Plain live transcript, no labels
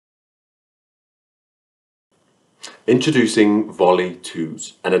Introducing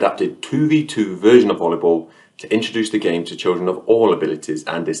Volley2s, an adapted 2v2 version of volleyball to introduce the game to children of all abilities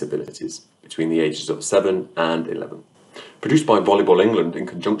and disabilities between the ages of 7 and 11. Produced by Volleyball England in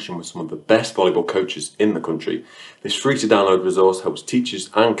conjunction with some of the best volleyball coaches in the country, this free-to-download resource helps teachers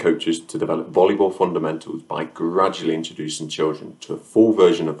and coaches to develop volleyball fundamentals by gradually introducing children to a full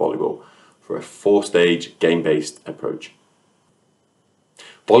version of volleyball for a 4-stage game-based approach.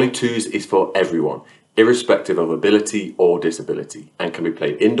 Volley2s is for everyone, irrespective of ability or disability, and can be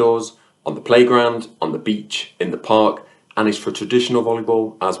played indoors, on the playground, on the beach, in the park, and is for traditional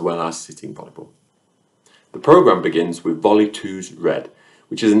volleyball as well as sitting volleyball. The programme begins with Volley2s Red,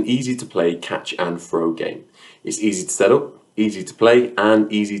 which is an easy to play catch and throw game. It's easy to set up, easy to play,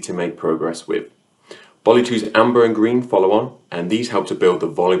 and easy to make progress with. Volley2s Amber and Green follow on, and these help to build the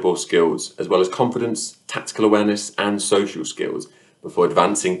volleyball skills as well as confidence, tactical awareness, and social skills before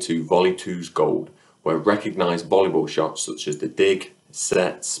advancing to Volley2s Gold, where recognised volleyball shots such as the dig,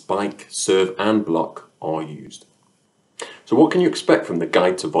 set, spike, serve, and block are used. So what can you expect from the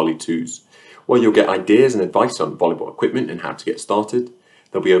guide to Volley2s? Well, you'll get ideas and advice on volleyball equipment and how to get started.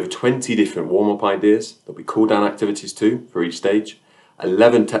 There'll be over 20 different warm-up ideas. There'll be cool-down activities too for each stage.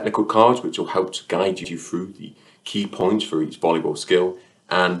 11 technical cards which will help to guide you through the key points for each volleyball skill,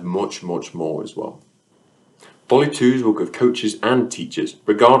 and much more as well. Volley2s will give coaches and teachers,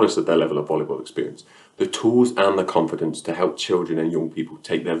 regardless of their level of volleyball experience, the tools and the confidence to help children and young people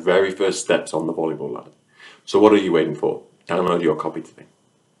take their very first steps on the volleyball ladder. So what are you waiting for? Download your copy today.